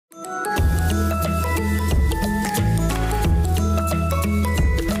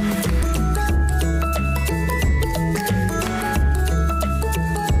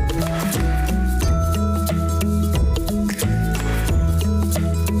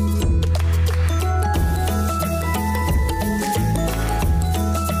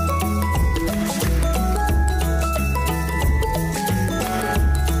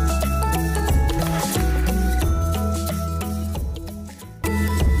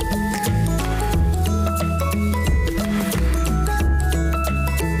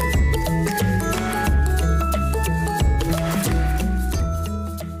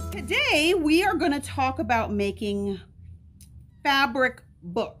talk about making fabric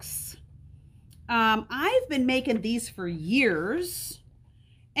books. I've been making these for years.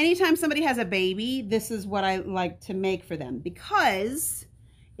 Anytime somebody has a baby, this is what I like to make for them because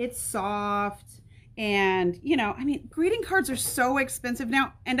it's soft and, you know, I mean, greeting cards are so expensive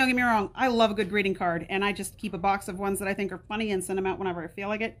now. And don't get me wrong, I love a good greeting card and I just keep a box of ones that I think are funny and send them out whenever I feel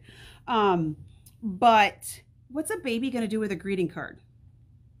like it. But what's a baby going to do with a greeting card?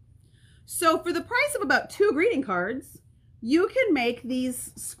 So for the price of about 2 greeting cards, you can make these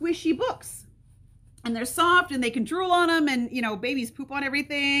squishy books. And they're soft and they can drool on them, and you know, babies poop on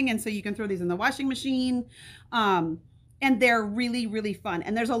everything, and so you can throw these in the washing machine. And they're really, really fun.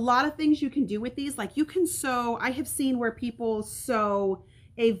 And there's a lot of things you can do with these. Like you can sew, I have seen where people sew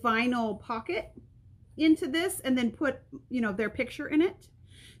a vinyl pocket into this and then put, you know, their picture in it.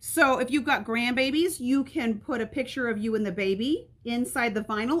 So if you've got grandbabies, you can put a picture of you and the baby inside the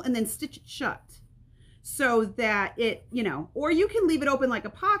vinyl and then stitch it shut. So that it, you know, or you can leave it open like a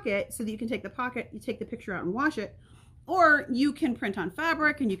pocket so that you can take the pocket, you take the picture out and wash it, or you can print on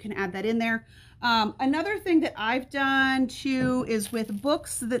fabric and you can add that in there. Another thing that I've done too is with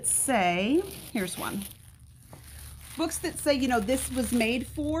books that say, here's one, books that say, you know, this was made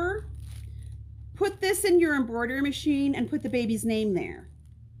for, put this in your embroidery machine and put the baby's name there.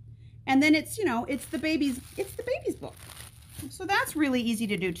 And then it's, you know, it's the baby's book. So that's really easy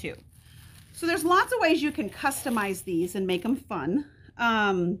to do too. So there's lots of ways you can customize these and make them fun.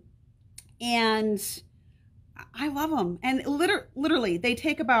 And I love them. And literally they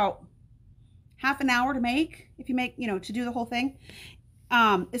take about half an hour to make, if you make, you know, to do the whole thing.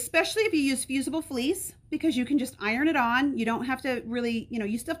 Especially if you use fusible fleece, because you can just iron it on. You don't have to really, you know,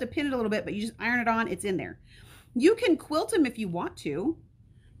 you still have to pin it a little bit, but you just iron it on, it's in there. You can quilt them if you want to.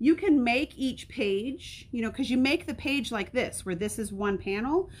 You can make each page, you know, because you make the page like this, where this is one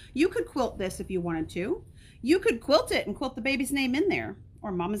panel. You could quilt this if you wanted to. You could quilt it and quilt the baby's name in there,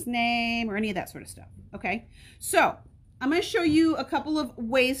 or mama's name, or any of that sort of stuff, okay? So I'm going to show you a couple of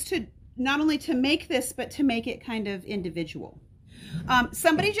ways to, not only to make this, but to make it kind of individual.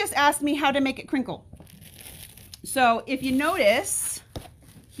 Somebody just asked me how to make it crinkle. So if you notice,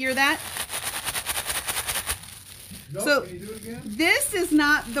 hear that? Nope, so can you do it again? This is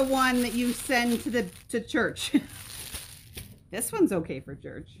not the one that you send to church. This one's okay for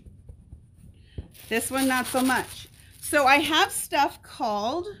church. This one, not so much. So I have stuff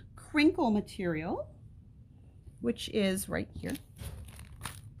called crinkle material, which is right here.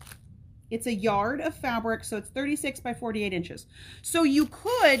 It's a yard of fabric, so it's 36 by 48 inches. So you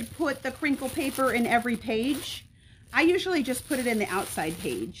could put the crinkle paper in every page. I usually just put it in the outside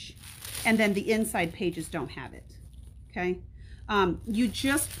page, and then the inside pages don't have it. Okay, you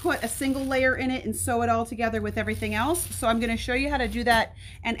just put a single layer in it and sew it all together with everything else. So I'm going to show you how to do that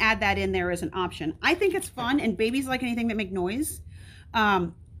and add that in there as an option. I think it's fun, and babies like anything that make noise,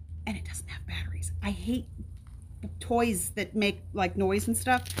 and it doesn't have batteries. I hate toys that make like noise and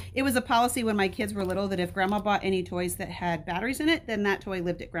stuff. It was a policy when my kids were little that if grandma bought any toys that had batteries in it, then that toy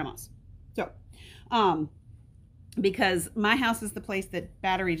lived at grandma's. So because my house is the place that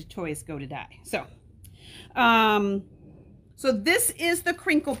battery toys go to die. So so this is the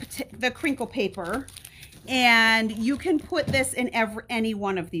crinkle paper, and you can put this in any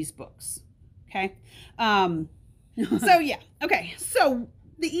one of these books. Okay. So yeah. Okay. So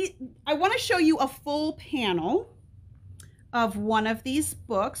I want to show you a full panel of one of these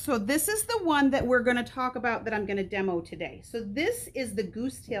books. So this is the one that we're going to talk about, that I'm going to demo today. So this is the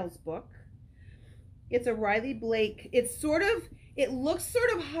Goose Tales book. It's a Riley Blake. It looks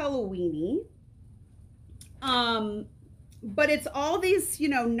sort of Halloween-y. But it's all these, you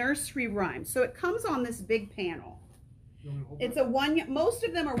know, nursery rhymes. So it comes on this big panel. It's most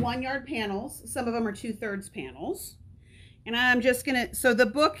of them are 1-yard panels. Some of them are 2/3 panels. And I'm just gonna, so the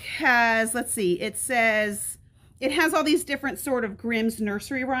book has, let's see, it says, it has all these different sort of Grimm's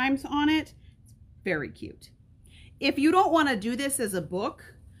nursery rhymes on it. It's very cute. If you don't want to do this as a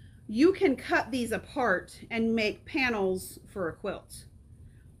book, you can cut these apart and make panels for a quilt.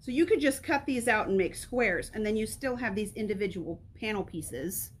 So you could just cut these out and make squares, and then you still have these individual panel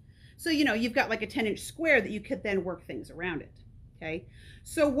pieces. So, you know, you've got like a 10-inch square that you could then work things around it, okay?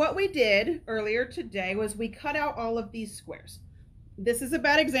 So what we did earlier today was we cut out all of these squares. This is a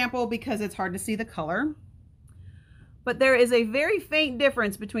bad example because it's hard to see the color, but there is a very faint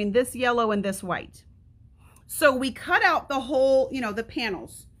difference between this yellow and this white. So we cut out the whole, you know, the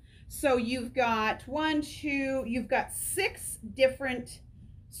panels. So you've got you've got 6 different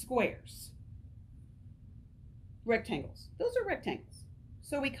squares, rectangles. Those are rectangles.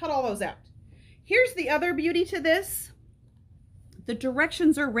 So we cut all those out. Here's the other beauty to this. The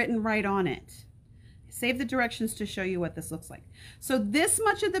directions are written right on it. Save the directions to show you what this looks like. So this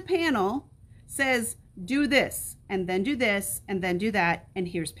much of the panel says do this, and then do this, and then do that, and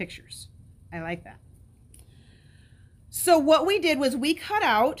here's pictures. I like that. So what we did was we cut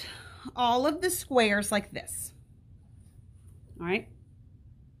out all of the squares like this. All right.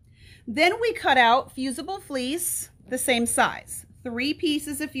 Then we cut out fusible fleece the same size. 3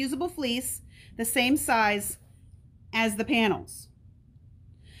 pieces of fusible fleece the same size as the panels.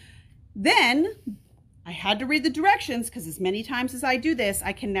 Then I had to read the directions because as many times as I do this,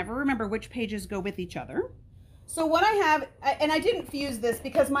 I can never remember which pages go with each other. So what I have, and I didn't fuse this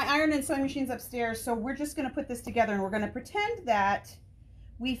because my iron and sewing machine's upstairs, so we're just going to put this together and we're going to pretend that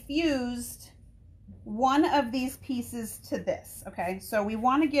we fused one of these pieces to this, okay? So we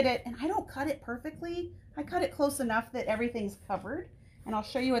want to get it, and I don't cut it perfectly. I cut it close enough that everything's covered, and I'll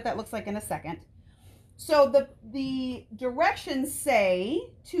show you what that looks like in a second. So the directions say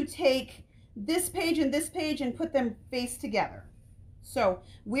to take this page and put them face together. So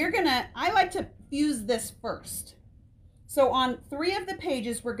I like to fuse this first. So on 3 of the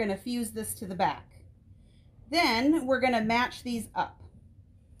pages, we're gonna fuse this to the back. Then we're gonna match these up.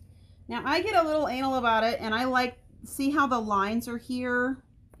 Now I get a little anal about it, and I like, see how the lines are here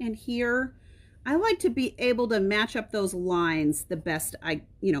and here? I like to be able to match up those lines the best I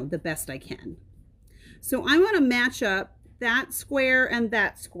can. So I'm gonna match up that square and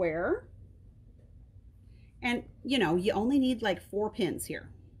that square. And you only need like 4 pins here.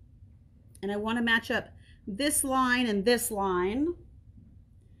 And I want to match up this line and this line.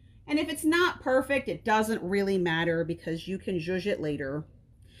 And if it's not perfect, it doesn't really matter because you can zhuzh it later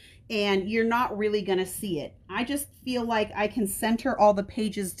and you're not really going to see it. I just feel like I can center all the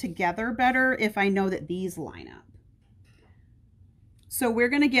pages together better if I know that these line up. So we're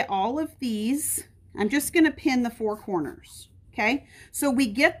going to get all of these. I'm just going to pin the 4 corners. Okay. So we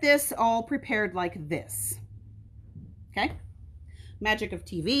get this all prepared like this. Okay. Magic of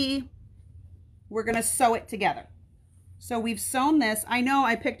TV. We're going to sew it together. So we've sewn this. I know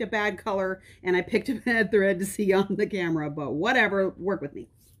I picked a bad color and I picked a bad thread to see on the camera, but whatever, work with me.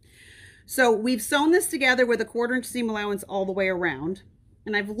 So we've sewn this together with a 1/4 inch seam allowance all the way around,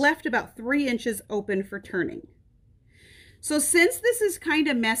 and I've left about 3 inches open for turning. So since this is kind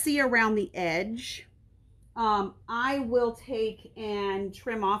of messy around the edge, I will take and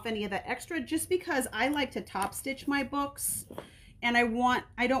trim off any of that extra just because I like to top stitch my books, and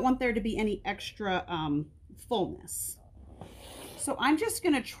I don't want there to be any extra fullness. So I'm just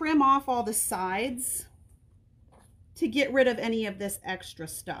going to trim off all the sides to get rid of any of this extra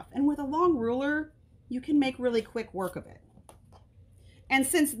stuff. And with a long ruler, you can make really quick work of it. And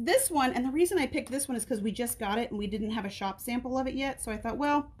since this one, and the reason I picked this one is because we just got it and we didn't have a shop sample of it yet. So I thought,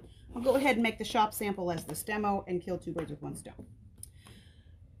 well, I'll go ahead and make the shop sample as this demo and kill 2 birds with 1 stone.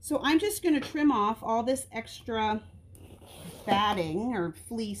 So I'm just going to trim off all this extra batting or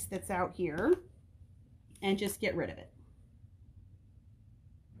fleece that's out here and just get rid of it.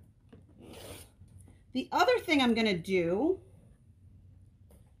 The other thing I'm going to do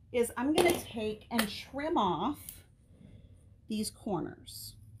is I'm going to take and trim off these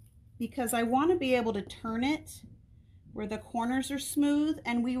corners because I want to be able to turn it where the corners are smooth,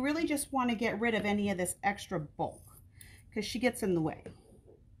 and we really just want to get rid of any of this extra bulk because she gets in the way.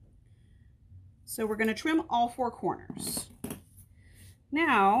 So we're going to trim all 4 corners.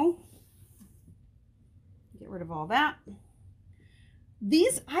 Now, get rid of all that.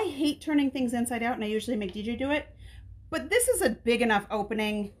 These, I hate turning things inside out, and I usually make DJ do it, but this is a big enough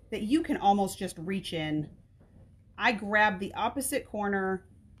opening that you can almost just reach in. I grab the opposite corner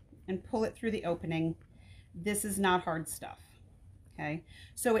and pull it through the opening. This is not hard stuff, okay?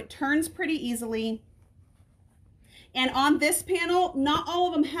 So it turns pretty easily. And on this panel, not all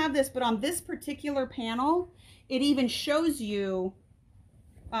of them have this, but on this particular panel, it even shows you,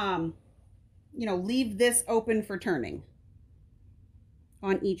 leave this open for turning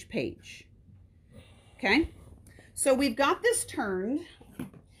on each page, okay? So we've got this turned.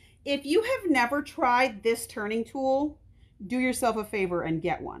 If you have never tried this turning tool, do yourself a favor and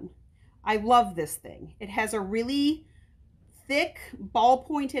get one. I love this thing. It has a really thick ball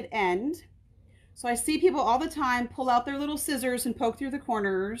pointed end. So I see people all the time pull out their little scissors and poke through the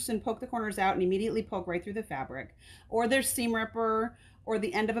corners and poke the corners out and immediately poke right through the fabric, or their seam ripper or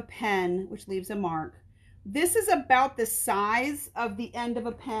the end of a pen, which leaves a mark. This is about the size of the end of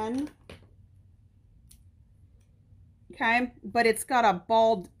a pen, okay, but it's got a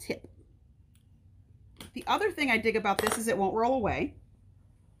bald tip. The other thing I dig about this is it won't roll away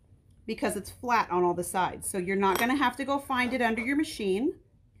because it's flat on all the sides. So you're not going to have to go find it under your machine.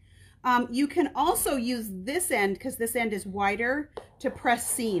 You can also use this end, because this end is wider, to press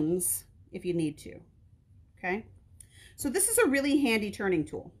seams if you need to. okay? So this is a really handy turning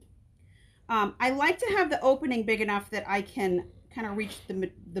tool. I like to have the opening big enough that I can kind of reach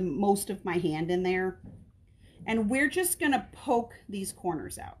the most of my hand in there. And we're just gonna poke these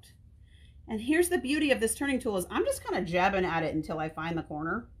corners out. And here's the beauty of this turning tool is I'm just kind of jabbing at it until I find the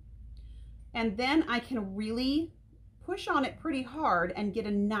corner. And then I can really push on it pretty hard and get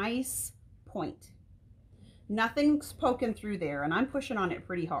a nice point. Nothing's poking through there, and I'm pushing on it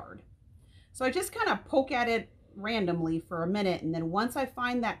pretty hard. So I just kind of poke at it randomly for a minute, and then once I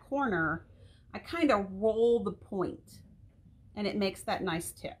find that corner, I kind of roll the point, and it makes that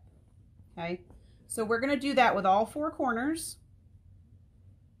nice tip, okay? So we're gonna do that with all 4 corners.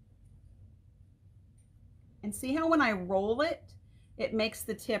 And see how when I roll it, it makes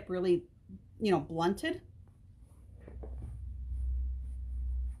the tip really, you know, blunted?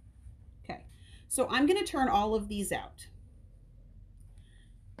 Okay, so I'm gonna turn all of these out.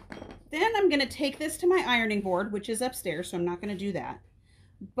 Then I'm gonna take this to my ironing board, which is upstairs, so I'm not gonna do that.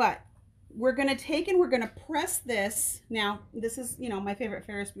 But we're gonna take and we're gonna press this. Now, this is, you know, my favorite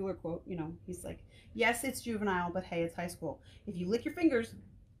Ferris Bueller quote. You know, he's like, yes, it's juvenile, but hey, it's high school. If you lick your fingers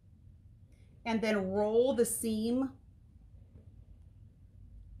and then roll the seam,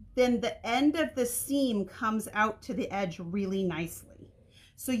 then the end of the seam comes out to the edge really nicely.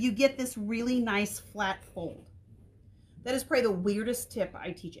 So you get this really nice flat fold. That is probably the weirdest tip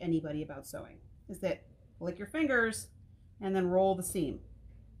I teach anybody about sewing, is that lick your fingers and then roll the seam.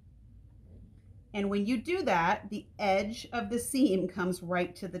 And when you do that, the edge of the seam comes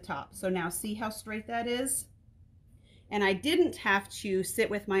right to the top. So now see how straight that is? And I didn't have to sit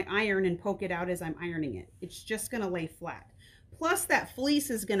with my iron and poke it out as I'm ironing it. It's just gonna lay flat. Plus that fleece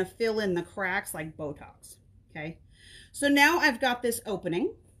is gonna fill in the cracks like Botox, okay? So now I've got this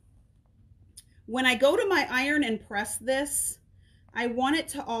opening. When I go to my iron and press this, I want it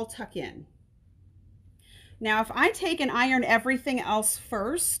to all tuck in. Now, if I take and iron everything else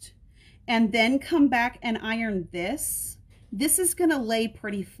first, and then come back and iron this is gonna lay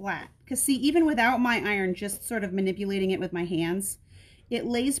pretty flat. Because see, even without my iron, just sort of manipulating it with my hands, it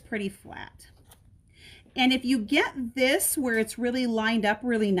lays pretty flat. And if you get this where it's really lined up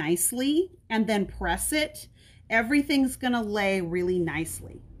really nicely and then press it, everything's gonna lay really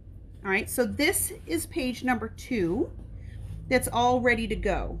nicely. All right, so this is page number 2 that's all ready to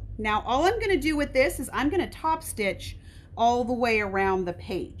go. Now, all I'm gonna do with this is I'm gonna top stitch all the way around the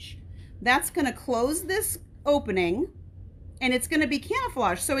page. That's gonna close this opening and it's gonna be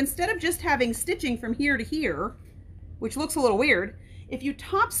camouflage. So instead of just having stitching from here to here, which looks a little weird, if you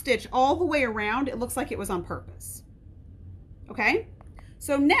top stitch all the way around, it looks like it was on purpose. Okay?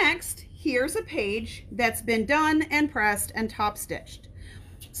 So next, here's a page that's been done and pressed and top stitched.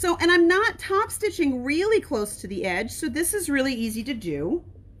 So, and I'm not top stitching really close to the edge, so this is really easy to do.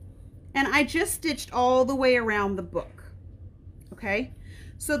 And I just stitched all the way around the book. Okay?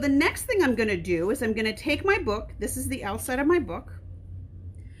 So the next thing I'm gonna do is I'm gonna take my book, this is the outside of my book,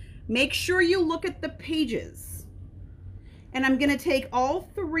 make sure you look at the pages, and I'm gonna take all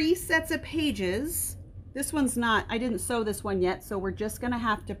 3 sets of pages. This one's not, I didn't sew this one yet, so we're just gonna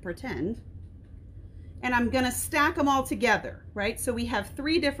have to pretend. And I'm gonna stack them all together, right? So we have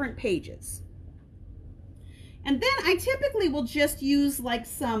 3 different pages. And then I typically will just use like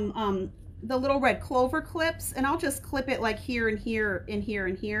some, the little red clover clips, and I'll just clip it like here and here and here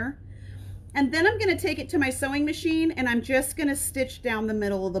and here. And then I'm gonna take it to my sewing machine and I'm just gonna stitch down the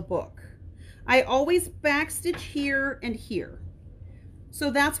middle of the book. I always back stitch here and here.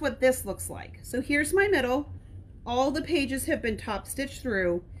 So that's what this looks like. So here's my middle. All the pages have been top stitched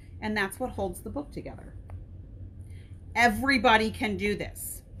through, and that's what holds the book together. Everybody can do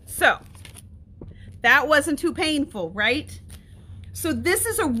this. So that wasn't too painful, right? So this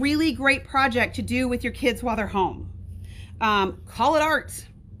is a really great project to do with your kids while they're home. Call it art,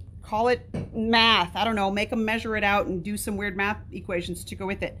 call it math. I don't know, make them measure it out and do some weird math equations to go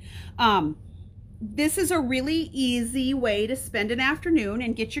with it. This is a really easy way to spend an afternoon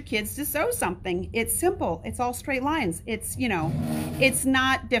and get your kids to sew something. It's simple, it's all straight lines. It's, you know, it's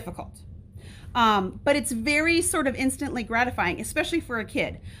not difficult. But it's very sort of instantly gratifying, especially for a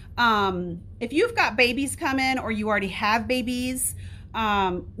kid. If you've got babies coming or you already have babies,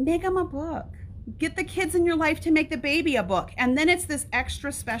 make them a book. Get the kids in your life to make the baby a book. And then it's this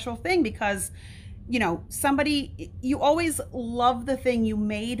extra special thing because, you know, you always love the thing you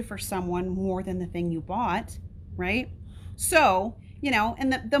made for someone more than the thing you bought, right? So, you know,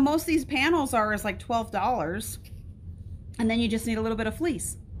 and the most these panels are is like $12. And then you just need a little bit of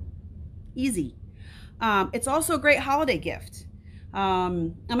fleece. Easy. It's also a great holiday gift.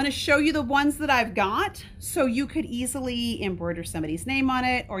 I'm going to show you the ones that I've got, so you could easily embroider somebody's name on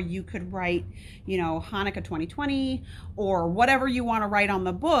it, or you could write, you know, Hanukkah 2020 or whatever you want to write on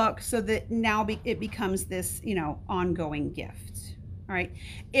the book, so that now it becomes this, you know, ongoing gift. All right.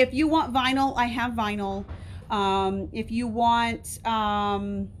 If you want vinyl, I have vinyl. If you want,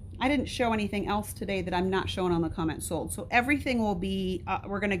 I didn't show anything else today that I'm not showing on the comment sold. So everything will be,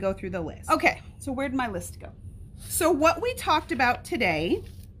 we're going to go through the list. Okay. So where'd my list go? So what we talked about today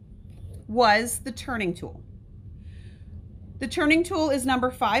was the turning tool. The turning tool is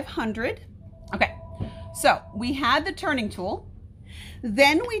number 500. Okay, so we had the turning tool.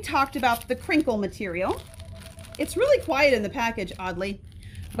 Then we talked about the crinkle material. It's really quiet in the package, oddly,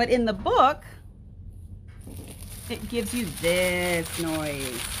 but in the book, it gives you this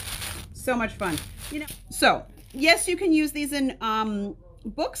noise. So much fun. You know. So yes, you can use these in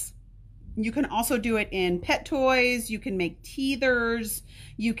books. You can also do it in pet toys. You can make teethers.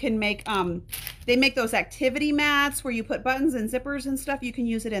 You can make, they make those activity mats where you put buttons and zippers and stuff. You can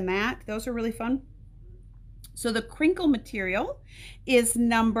use it in that. Those are really fun. So the crinkle material is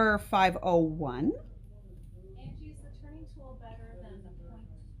number 501. And use the turning tool better than the point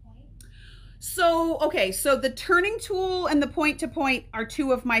to point. So, okay, so the turning tool and the point to point are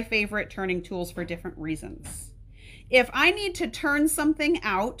two of my favorite turning tools for different reasons. If I need to turn something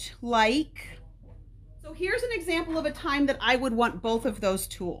out, like, so here's an example of a time that I would want both of those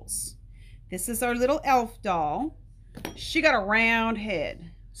tools. This is our little elf doll. She got a round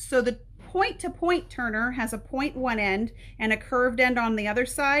head. So the point-to-point turner has a point one end and a curved end on the other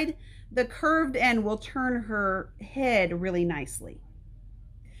side. The curved end will turn her head really nicely.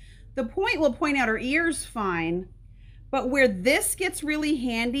 The point will point out her ears fine, but where this gets really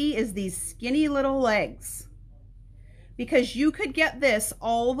handy is these skinny little legs. Because you could get this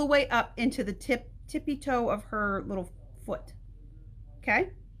all the way up into the tippy toe of her little foot. Okay?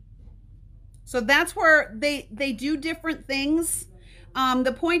 So that's where they do different things.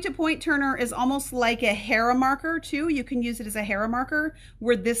 The point-to-point turner is almost like a hair marker too. You can use it as a hair marker,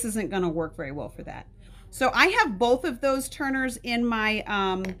 where this isn't going to work very well for that. So I have both of those turners in my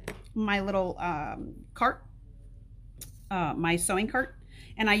my little cart, my sewing cart,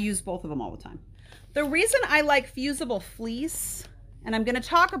 and I use both of them all the time. The reason I like fusible fleece, and I'm going to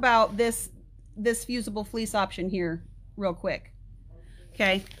talk about this fusible fleece option here real quick.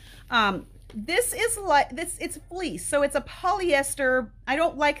 Okay. This is like this, it's fleece. So it's a polyester. I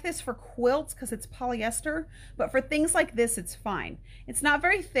don't like this for quilts because it's polyester, but for things like this, it's fine. It's not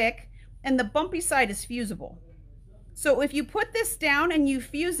very thick, and the bumpy side is fusible. So if you put this down and you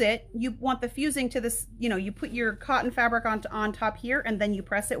fuse it, you want the fusing to this, you know, you put your cotton fabric on top here, and then you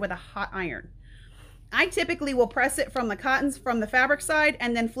press it with a hot iron. I typically will press it from the cottons, from the fabric side,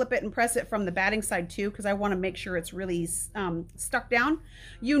 and then flip it and press it from the batting side too, because I want to make sure it's really stuck down.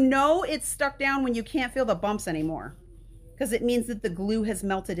 You know it's stuck down when you can't feel the bumps anymore, because it means that the glue has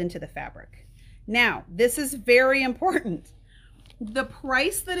melted into the fabric. Now, this is very important. The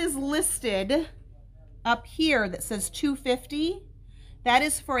price that is listed up here that says $250, that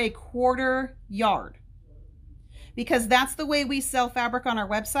is for a 1/4 yard. Because that's the way we sell fabric on our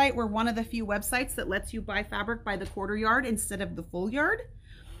website. We're one of the few websites that lets you buy fabric by the 1/4 yard instead of the full yard.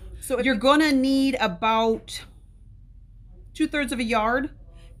 So if you're gonna need about 2/3 of a yard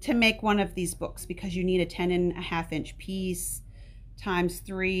to make one of these books, because you need a 10.5 inch piece times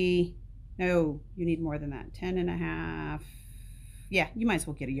 3. No, you need more than that. 10.5. Yeah, you might as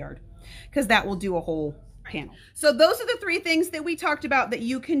well get a yard, because that will do a whole panel. So those are the 3 things that we talked about that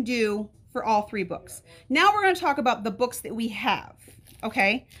you can do for all 3 books. Now we're going to talk about the books that we have.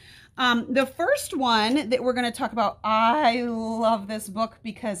 Okay. The first one that we're going to talk about, I love this book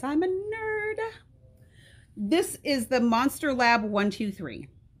because I'm a nerd. This is the Monster Lab 1-2-3.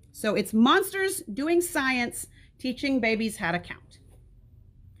 So it's monsters doing science, teaching babies how to count.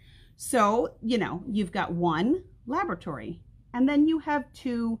 So, you know, you've got 1 laboratory, and then you have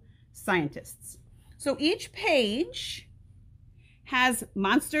 2 scientists. So each page has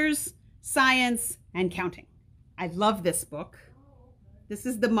monsters, science, and counting. I love this book. This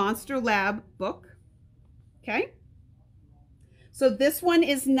is the Monster Lab book. Okay. So this one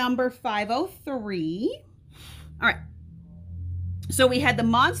is number 503. All right. So we had the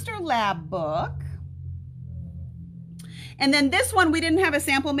Monster Lab book. And then this one, we didn't have a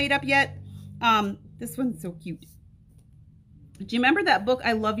sample made up yet. This one's so cute. Do you remember that book,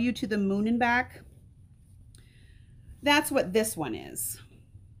 I Love You to the Moon and Back? That's what this one is.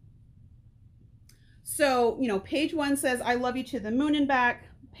 So, you know, page 1 says, I love you to the moon and back.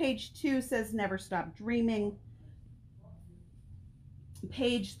 Page 2 says, never stop dreaming.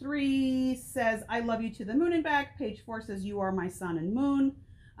 Page 3 says, I love you to the moon and back. Page 4 says, you are my sun and moon.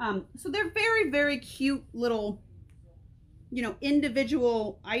 So they're very, very cute little, you know,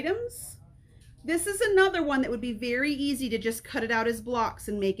 individual items. This is another one that would be very easy to just cut it out as blocks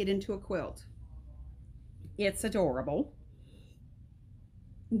and make it into a quilt. It's adorable.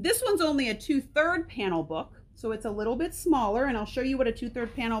 This one's only a 2/3 panel book, so it's a little bit smaller, and I'll show you what a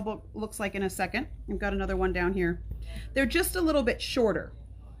 2/3 panel book looks like in a second. I've got another one down here. They're just a little bit shorter.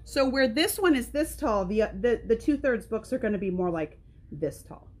 So where this one is this tall, the 2/3 books are going to be more like this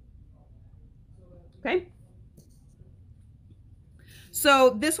tall. Okay?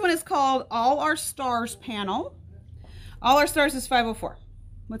 So this one is called All Our Stars panel. All Our Stars is 504.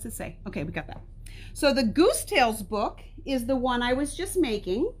 What's it say? Okay, we got that. So the Goose Tales book is the one I was just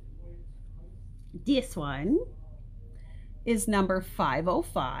making. This one is number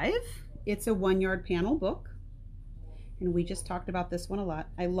 505. It's a 1-yard panel book. And we just talked about this one a lot.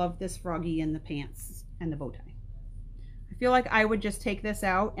 I love this froggy in the pants and the bow tie. I feel like I would just take this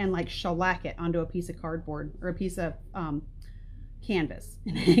out and like shellac it onto a piece of cardboard or a piece of canvas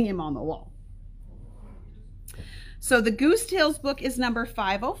and hang him on the wall. So the Goose Tales book is number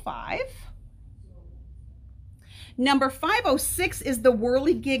 505. Number 506 is the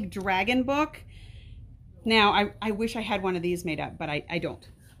Whirligig Dragon book. Now, I wish I had one of these made up, but I don't.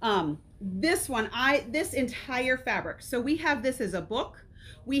 This one, this entire fabric. So we have this as a book.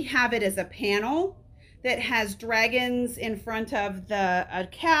 We have it as a panel that has dragons in front of a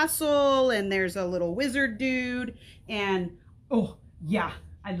castle, and there's a little wizard dude. And, oh, yeah,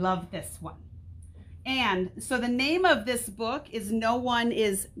 I love this one. And so the name of this book is No One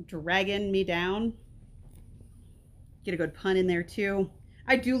Is Dragging Me Down. Get a good pun in there too.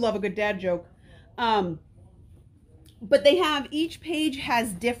 I do love a good dad joke. But they have, each page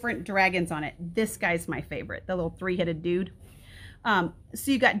has different dragons on it. This guy's my favorite, the little 3-headed dude. So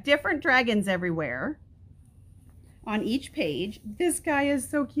you got different dragons everywhere on each page. This guy is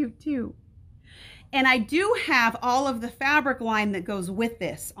so cute too. And I do have all of the fabric line that goes with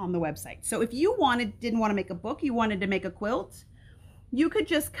this on the website. So if you didn't want to make a book, you wanted to make a quilt, you could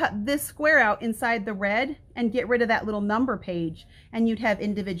just cut this square out inside the red and get rid of that little number page, and you'd have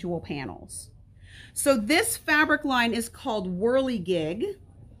individual panels. So this fabric line is called Whirligig.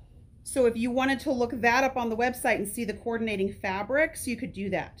 So if you wanted to look that up on the website and see the coordinating fabrics, you could do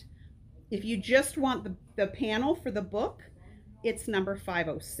that. If you just want the panel for the book, it's number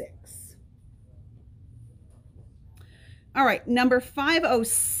 506. All right, number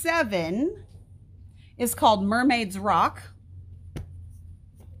 507 is called Mermaid's Rock.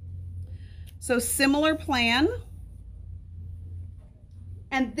 So similar plan.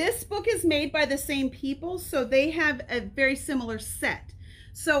 And this book is made by the same people, so they have a very similar set.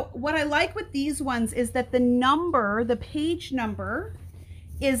 So what I like with these ones is that the page number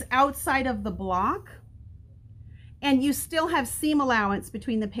is outside of the block, and you still have seam allowance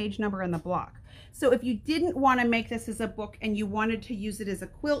between the page number and the block. So if you didn't want to make this as a book and you wanted to use it as a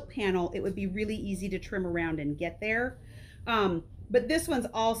quilt panel, it would be really easy to trim around and get there. But this one's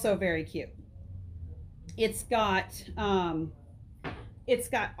also very cute. It's got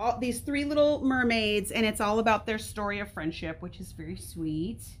all these 3 little mermaids, and it's all about their story of friendship, which is very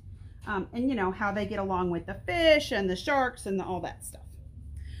sweet. And you know, how they get along with the fish and the sharks and all that stuff.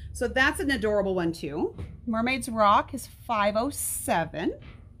 So that's an adorable one too. Mermaid's Rock is 507.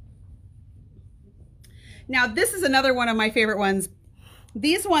 Now this is another one of my favorite ones.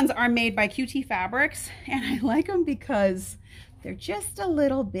 These ones are made by QT Fabrics, and I like them because they're just a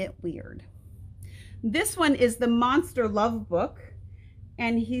little bit weird. This one is the Monster Love book,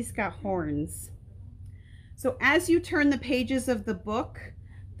 and he's got horns. So as you turn the pages of the book,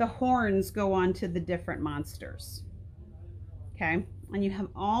 the horns go on to the different monsters. Okay, and you have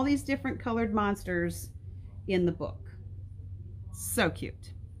all these different colored monsters in the book. So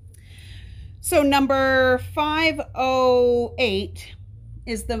cute. So number 508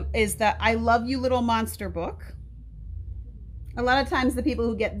 is the I Love You Little Monster book. A lot of times the people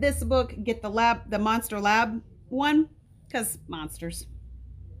who get this book get the Monster Lab one, because monsters.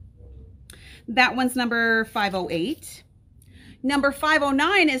 That one's number 508. Number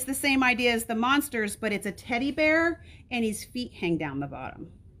 509 is the same idea as the monsters, but it's a teddy bear and his feet hang down the bottom.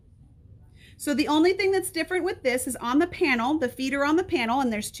 So the only thing that's different with this is on the panel, the feet are on the panel,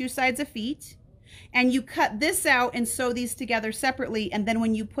 and there's 2 sides of feet. And you cut this out and sew these together separately, and then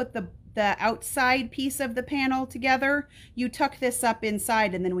when you put the outside piece of the panel together, you tuck this up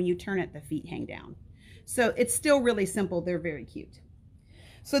inside, and then when you turn it, the feet hang down. So it's still really simple. They're very cute.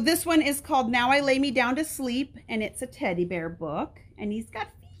 So this one is called Now I Lay Me Down to Sleep, and it's a teddy bear book, and he's got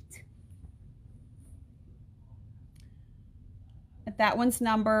feet. That one's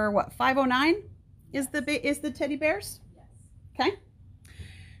number, what, 509 is the teddy bears? Yes. Okay.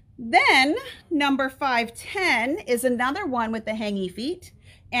 Then number 510 is another one with the hangy feet,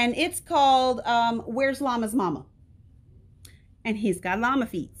 and it's called Where's Llama's Mama? And he's got llama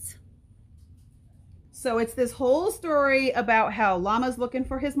feet. So it's this whole story about how Llama's looking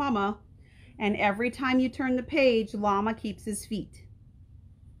for his mama, and every time you turn the page, Llama keeps his feet.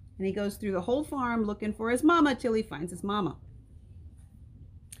 And he goes through the whole farm looking for his mama till he finds his mama.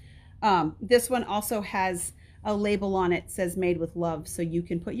 This one also has a label on it, says made with love, so you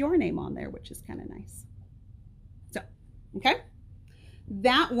can put your name on there, which is kind of nice. So, okay.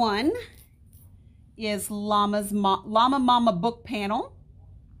 That one is Llama Mama book panel.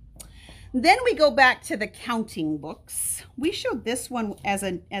 Then we go back to the counting books. We showed this one as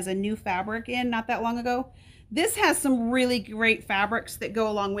a new fabric not that long ago. This has some really great fabrics that go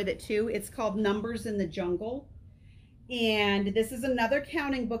along with it too. It's called Numbers in the Jungle. And this is another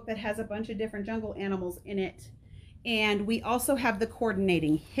counting book that has a bunch of different jungle animals in it. And we also have the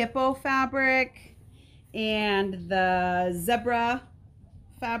coordinating hippo fabric and the zebra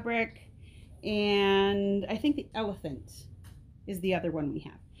fabric. And I think the elephant is the other one we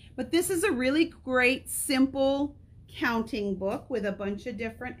have. But this is a really great, simple counting book with a bunch of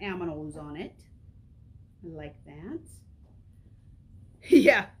different animals on it. I like that.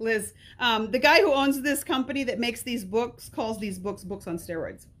 Yeah, Liz. The guy who owns this company that makes these books calls these books on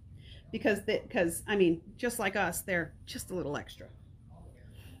steroids. Because I mean, just like us, they're just a little extra.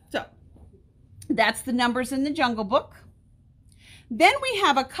 So, that's the Numbers in the Jungle book. Then we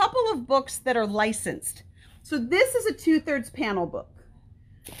have a couple of books that are licensed. So this is a 2/3 panel book.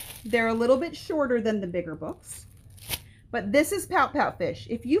 They're a little bit shorter than the bigger books. But this is Pout Pout Fish.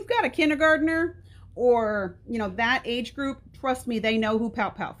 If you've got a kindergartner or, you know, that age group, trust me, they know who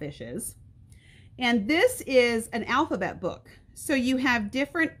Pout Pout Fish is. And this is an alphabet book. So you have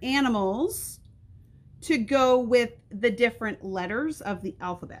different animals to go with the different letters of the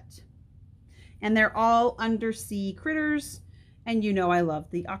alphabet. And they're all undersea critters. And you know I love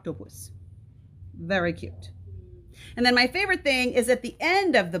the octopus. Very cute. And then my favorite thing is at the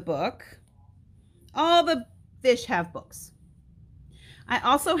end of the book, all the fish have books. I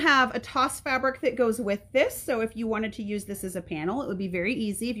also have a toss fabric that goes with this. So if you wanted to use this as a panel, it would be very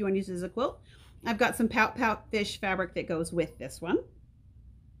easy if you want to use it as a quilt. I've got some Pout Pout Fish fabric that goes with this one.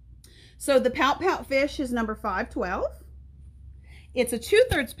 So the Pout Pout Fish is number 512. It's a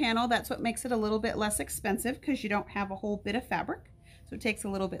 2/3 panel. That's what makes it a little bit less expensive because you don't have a whole bit of fabric. So it takes a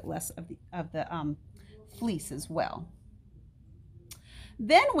little bit less of the fleece as well.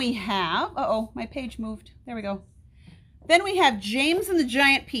 Then we have, uh-oh, my page moved. There we go. Then we have James and the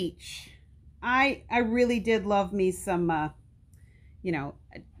Giant Peach. I really did love me some, you know,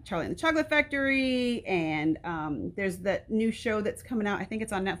 Charlie and the Chocolate Factory, and there's that new show that's coming out. I think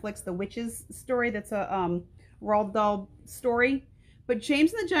it's on Netflix, The Witches story. That's a Roald Dahl story. But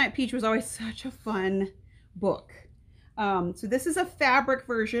James and the Giant Peach was always such a fun book. So this is a fabric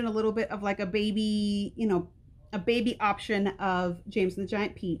version, a little bit of like a baby, you know, a baby option of James and the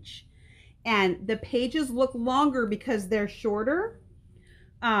Giant Peach. And the pages look longer because they're shorter.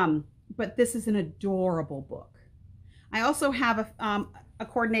 But this is an adorable book. I also have a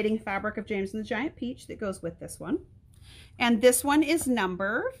coordinating fabric of James and the Giant Peach that goes with this one. And this one is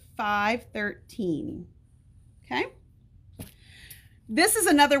number 513. Okay. This is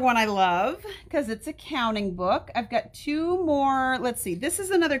another one I love because it's a counting book. I've got two more. Let's see. This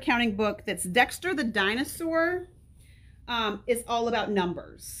is another counting book that's Dexter the Dinosaur. Is all about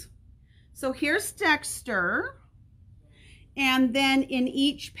numbers. So here's Dexter. And then in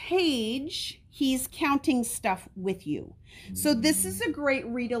each page, he's counting stuff with you. So this is a great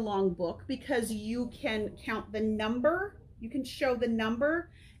read-along book because you can count the number. You can show the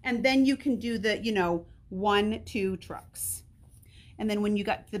number. And then you can do the, you know, 1, 2 trucks. And then when you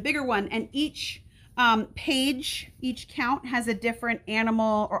got the bigger one, and each page, each count has a different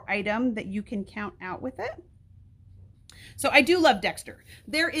animal or item that you can count out with it. So I do love Dexter.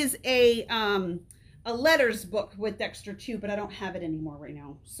 There is a letters book with Dexter too, but I don't have it anymore right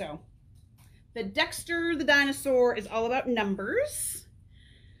now. So the Dexter the Dinosaur is all about numbers,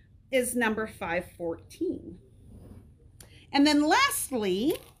 is number 514. And then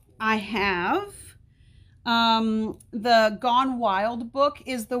lastly, I have the Gone Wild book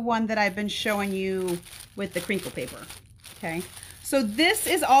is the one that I've been showing you with the crinkle paper. Okay. So this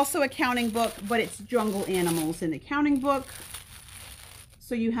is also a counting book, but it's jungle animals in the counting book.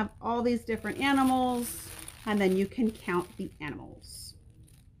 So you have all these different animals, and then you can count the animals.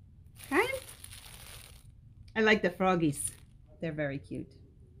 Okay. I like the froggies. They're very cute.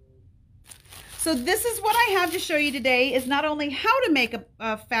 So this is what I have to show you today, is not only how to make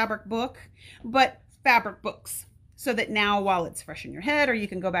a fabric book, but fabric books. So that now, while it's fresh in your head, or you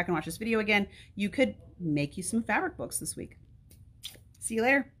can go back and watch this video again, you could make you some fabric books this week. See you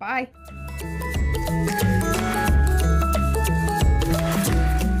later. Bye.